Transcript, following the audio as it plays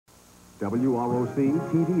WROC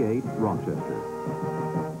TV8 Rochester.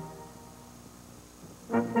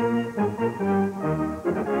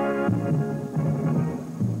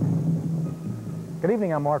 Good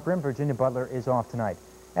evening, I'm Mark Grimm. Virginia Butler is off tonight.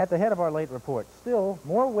 At the head of our late report, still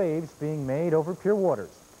more waves being made over pure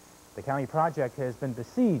waters. The county project has been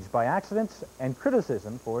besieged by accidents and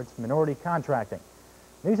criticism for its minority contracting.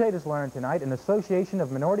 News 8 has learned tonight an association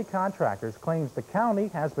of minority contractors claims the county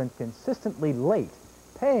has been consistently late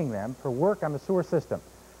paying them for work on the sewer system.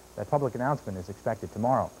 That public announcement is expected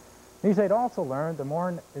tomorrow. News 8 also learned the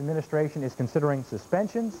Moran administration is considering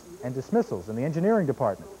suspensions and dismissals in the engineering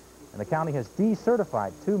department, and the county has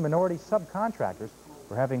decertified 2 minority subcontractors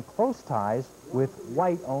for having close ties with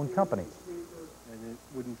white-owned companies. And it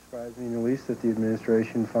wouldn't surprise me in the least that the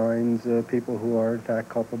administration finds people who are in fact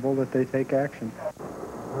culpable, that they take action.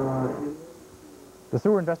 The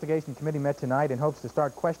Sewer Investigation Committee met tonight in hopes to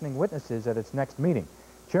start questioning witnesses at its next meeting.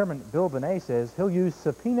 Chairman Bill Benet says he'll use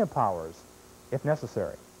subpoena powers if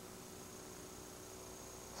necessary.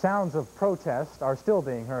 Sounds of protest are still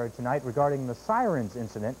being heard tonight regarding the sirens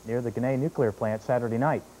incident near the Gnay nuclear plant Saturday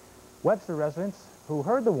night. Webster residents who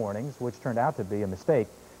heard the warnings, which turned out to be a mistake,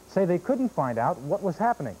 say they couldn't find out what was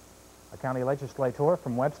happening. A county legislator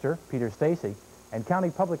from Webster, Peter Stacy, and County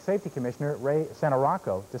Public Safety Commissioner Ray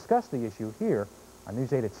Santaracco discussed the issue here on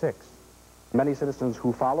News 8 at 6. Many citizens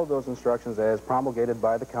who followed those instructions as promulgated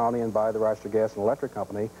by the county and by the Rochester Gas and Electric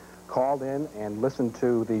Company called in and listened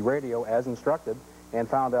to the radio as instructed and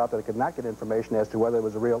found out that it could not get information as to whether there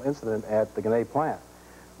was a real incident at the Gnay plant.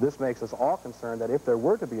 This makes us all concerned that if there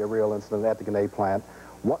were to be a real incident at the Gnay plant,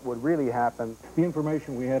 what would really happen? The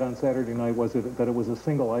information we had on Saturday night was that it was a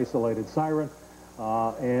single isolated siren,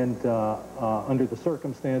 and under the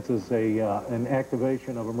circumstances, an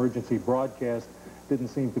activation of emergency broadcast didn't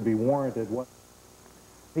seem to be warranted.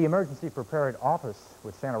 The Emergency Prepared Office,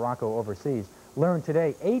 which Santaracco oversees, learned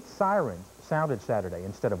today 8 sirens sounded Saturday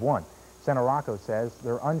instead of 1. Santaracco says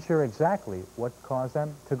they're unsure exactly what caused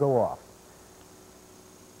them to go off.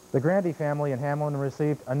 The Grandy family in Hamlin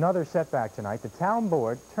received another setback tonight. The town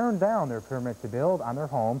board turned down their permit to build on their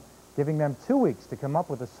home, giving them 2 weeks to come up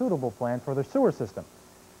with a suitable plan for their sewer system.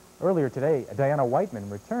 Earlier today, Diana Whiteman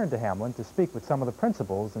returned to Hamlin to speak with some of the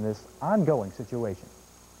principals in this ongoing situation.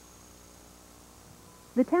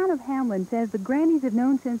 The town of Hamlin says the Grandys have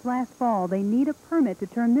known since last fall they need a permit to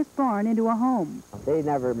turn this barn into a home. They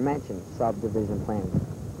never mentioned subdivision plans.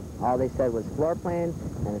 All they said was floor plan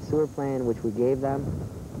and a sewer plan, which we gave them.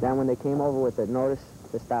 Then when they came over with a notice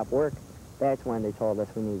to stop work, that's when they told us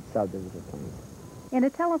we need subdivision plans. In a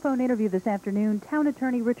telephone interview this afternoon, Town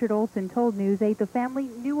Attorney Richard Olson told News 8 the family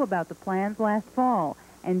knew about the plans last fall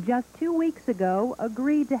and just 2 weeks ago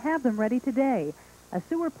agreed to have them ready today. A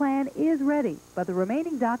sewer plan is ready, but the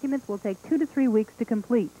remaining documents will take 2 to 3 weeks to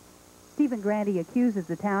complete. Stephen Grandy accuses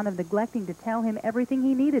the town of neglecting to tell him everything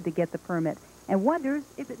he needed to get the permit and wonders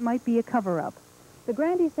if it might be a cover-up. The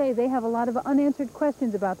Grandys say they have a lot of unanswered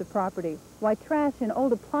questions about the property, why trash and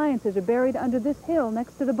old appliances are buried under this hill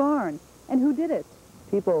next to the barn, and who did it.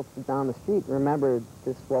 People down the street remember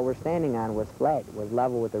this, what we're standing on was flat, was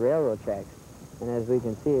level with the railroad tracks. And as we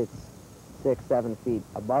can see, it's 6, 7 feet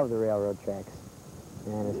above the railroad tracks.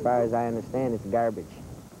 And as far as I understand, it's garbage.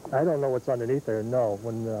 I don't know what's underneath there, no.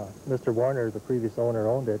 When Mr. Warner, the previous owner,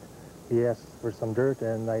 owned it, he asked for some dirt,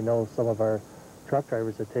 and I know some of our truck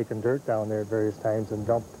drivers have taken dirt down there at various times and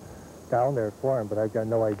dumped down there for him, but I've got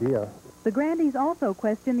no idea. The Grandys also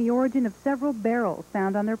question the origin of several barrels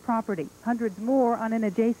found on their property, hundreds more on an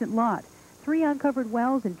adjacent lot. 3 uncovered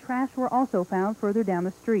wells and trash were also found further down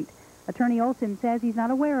the street. Attorney Olson says he's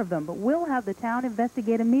not aware of them, but will have the town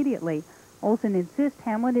investigate immediately. Olson insists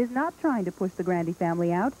Hamlin is not trying to push the Grandy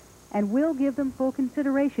family out and will give them full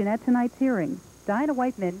consideration at tonight's hearing. Diana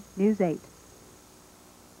Whiteman, News 8.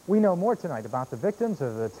 We know more tonight about the victims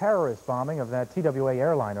of the terrorist bombing of that TWA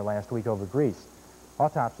airliner last week over Greece.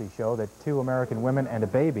 Autopsies show that 2 American women and a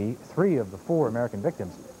baby, 3 of the 4 American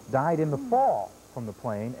victims, died in the fall from the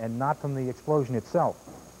plane and not from the explosion itself.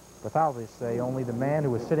 Pathologists say only the man who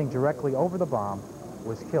was sitting directly over the bomb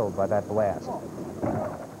was killed by that blast.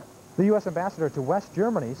 The U.S. ambassador to West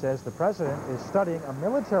Germany says the president is studying a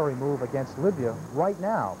military move against Libya right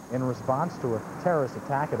now in response to a terrorist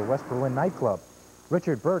attack at a West Berlin nightclub.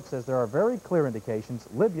 Richard Burt says there are very clear indications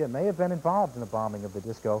Libya may have been involved in the bombing of the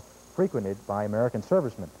disco frequented by American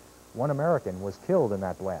servicemen. 1 American was killed in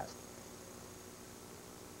that blast.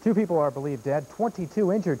 2 people are believed dead,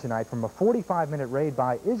 22 injured tonight from a 45-minute raid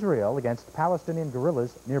by Israel against Palestinian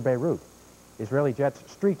guerrillas near Beirut. Israeli jets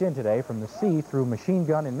streaked in today from the sea through machine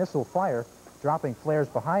gun and missile fire, dropping flares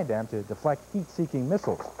behind them to deflect heat-seeking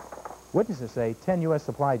missiles. Witnesses say 10 U.S.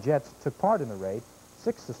 supply jets took part in the raid.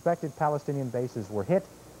 6 suspected Palestinian bases were hit.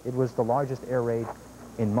 It was the largest air raid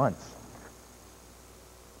in months.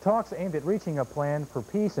 Talks aimed at reaching a plan for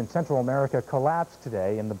peace in Central America collapsed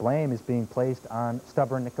today, and the blame is being placed on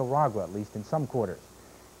stubborn Nicaragua, at least in some quarters.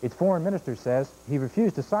 Its foreign minister says he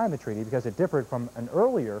refused to sign the treaty because it differed from an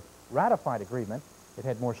earlier ratified agreement. It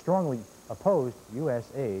had more strongly opposed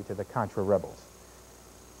U.S. aid to the Contra rebels.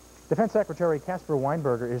 Defense Secretary Caspar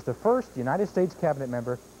Weinberger is the first United States cabinet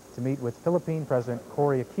member to meet with Philippine President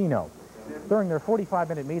Cory Aquino. During their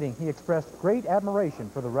 45-minute meeting, he expressed great admiration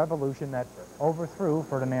for the revolution that overthrew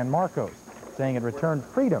Ferdinand Marcos, saying it returned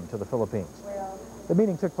freedom to the Philippines. The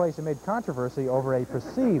meeting took place amid controversy over a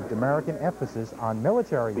perceived American emphasis on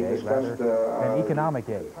military aid rather than economic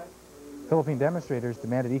aid. Philippine demonstrators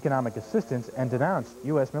demanded economic assistance and denounced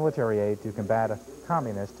U.S. military aid to combat a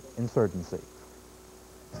communist insurgency.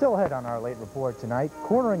 Still ahead on our late report tonight,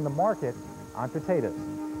 cornering the market on potatoes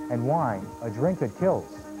and wine, a drink that kills.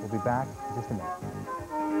 We'll be back in just a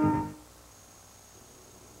minute.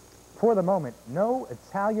 For the moment, no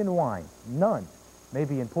Italian wine, none, may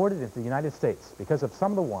be imported into the United States because of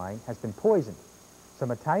some of the wine has been poisoned. Some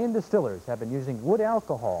Italian distillers have been using wood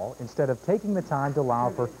alcohol instead of taking the time to allow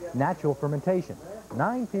for natural fermentation.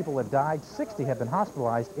 9 people have died, 60 have been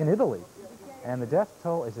hospitalized in Italy, and the death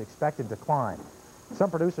toll is expected to climb. Some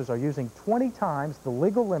producers are using 20 times the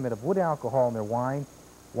legal limit of wood alcohol in their wine.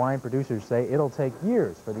 Wine producers say it'll take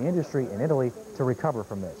years for the industry in Italy to recover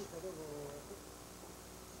from this.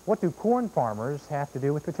 What do corn farmers have to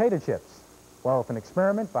do with potato chips? Well, if an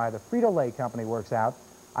experiment by the Frito-Lay company works out,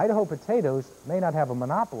 Idaho potatoes may not have a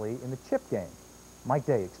monopoly in the chip game. Mike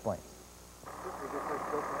Day explains.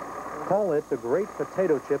 Call it the Great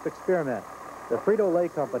Potato Chip Experiment. The Frito-Lay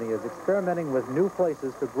company is experimenting with new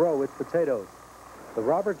places to grow its potatoes. The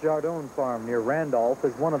Robert Jardone farm near Randolph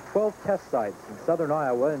is one of 12 test sites in southern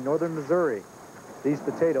Iowa and northern Missouri. These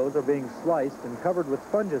potatoes are being sliced and covered with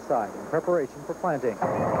fungicide in preparation for planting.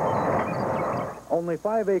 Only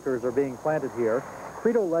 5 acres are being planted here.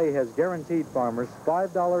 Frito-Lay has guaranteed farmers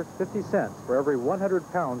 $5.50 for every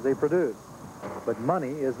 100 pounds they produce. But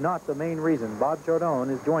money is not the main reason Bob Jardone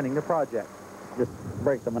is joining the project. Just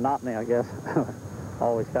break the monotony, I guess.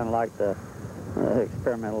 Always kind of like to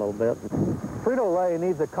experiment a little bit. Frito-Lay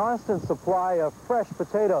needs a constant supply of fresh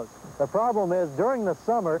potatoes. The problem is during the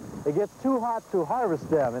summer, it gets too hot to harvest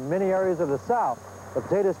them in many areas of the South. The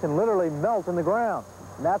potatoes can literally melt in the ground.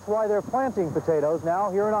 And that's why they're planting potatoes now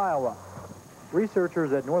here in Iowa.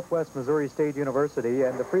 Researchers at Northwest Missouri State University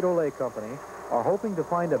and the Frito-Lay Company are hoping to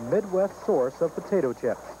find a Midwest source of potato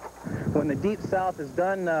chips. When the Deep South is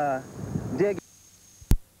done